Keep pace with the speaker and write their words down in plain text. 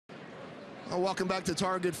Welcome back to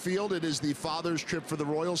Target Field. It is the father's trip for the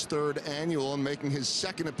Royals, third annual, and making his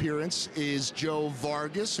second appearance is Joe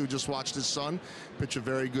Vargas, who just watched his son pitch a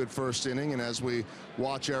very good first inning. And as we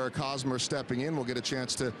watch Eric Hosmer stepping in, we'll get a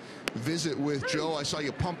chance to visit with Joe. I saw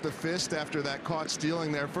you pump the fist after that caught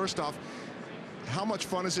stealing there. First off, how much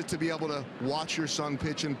fun is it to be able to watch your son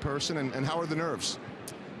pitch in person, and how are the nerves?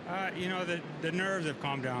 You know, the nerves have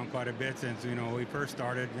calmed down quite a bit since, we first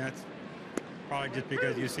started. That's probably just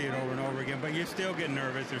because you see it over and over again, but you still get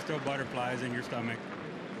nervous. There's still butterflies in your stomach.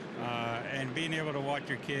 And being able to watch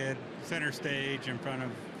your kid center stage in front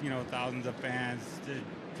of, thousands of fans, the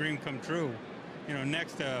dream come true,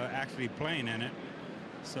 next to actually playing in it.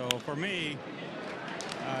 So for me,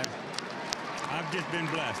 I've just been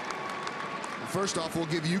blessed. First off, we'll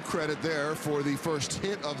give you credit there for the first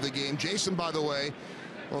hit of the game. Jason, by the way,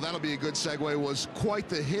 well, that'll be a good segue, was quite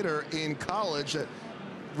the hitter in college, that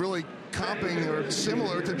really comping or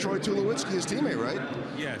similar to Troy Tulowitzki, his teammate, right?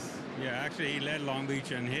 Yes. Yeah, actually he led Long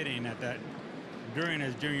Beach in hitting at that during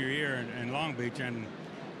his junior year in Long Beach, and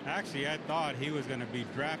actually I thought he was going to be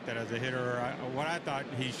drafted as a hitter. What I thought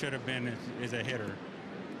he should have been is a hitter.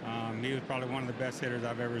 He was probably one of the best hitters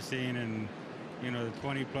I've ever seen in the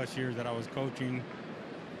 20+ years that I was coaching,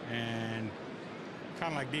 and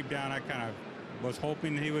kind of like deep down I kind of was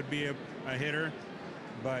hoping he would be a hitter,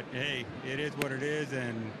 but hey, it is what it is,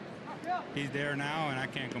 and he's there now, and I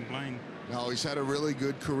can't complain. No, he's had a really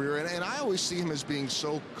good career, and I always see him as being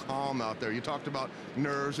so calm out there. You talked about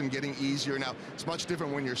nerves and getting easier. Now, it's much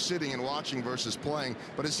different when you're sitting and watching versus playing,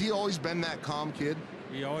 but has he always been that calm kid?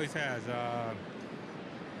 He always has.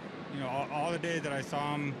 All the days that I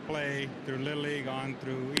saw him play through Little League on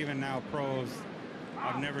through even now pros,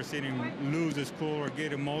 I've never seen him lose his cool or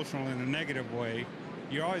get emotional in a negative way.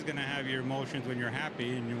 You're always going to have your emotions when you're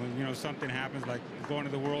happy, and something happens like going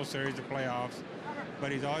to the World Series, the playoffs.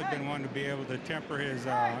 But he's always been one to be able to temper his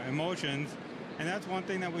emotions, and that's one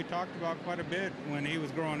thing that we talked about quite a bit when he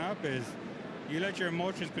was growing up. Is you let your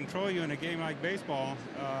emotions control you in a game like baseball,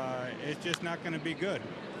 it's just not going to be good,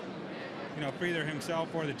 for either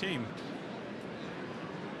himself or the team.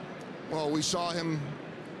 Well, we saw him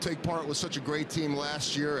take part with such a great team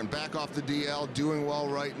last year and back off the DL, doing well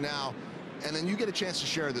right now. And then you get a chance to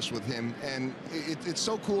share this with him, and it's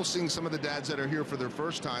so cool seeing some of the dads that are here for their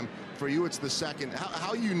first time. For you, it's the second.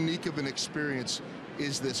 How unique of an experience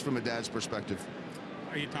is this from a dad's perspective?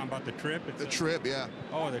 Are you talking about the trip? The trip, yeah.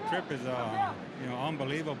 Oh, the trip is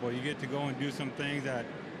unbelievable. You get to go and do some things that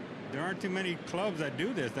there aren't too many clubs that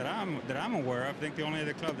do this that I'm aware of. I think the only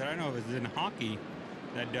other club that I know of is in hockey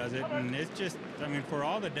that does it, and it's just, for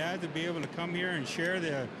all the dads to be able to come here and share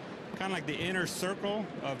the kind of like the inner circle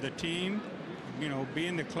of the team, be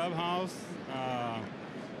in the clubhouse,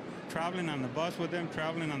 traveling on the bus with them,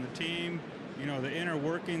 traveling on the team, the inner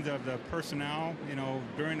workings of the personnel,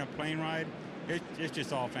 during a plane ride. It's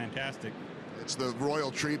just all fantastic. It's the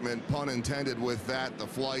royal treatment, pun intended, with that, the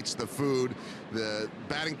flights, the food, the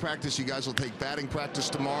batting practice. You guys will take batting practice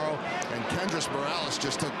tomorrow, and Kendrys Morales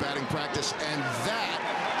just took batting practice, and that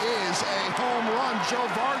is a home run. Joe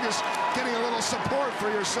Vargas getting a little support for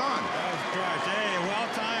your son. That was crushed. Hey, well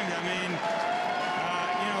timed.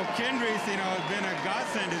 Kendrys, has been a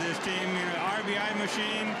godsend to this team. RBI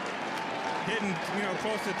machine, hitting,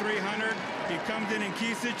 close to 300. He comes in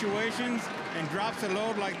key situations and drops a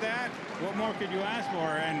load like that. What more could you ask for?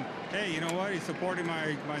 And hey, you know what? He's supporting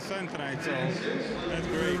my son tonight, so that's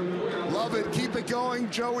great. Love it. Keep it going,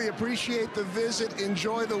 Joe. We appreciate the visit.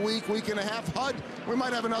 Enjoy the week and a half. Hud, we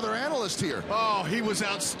might have another analyst here. Oh, he was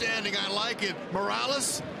outstanding. I like it.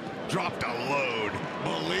 Morales dropped a load.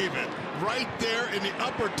 Believe it. Right there in the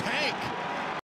upper tank.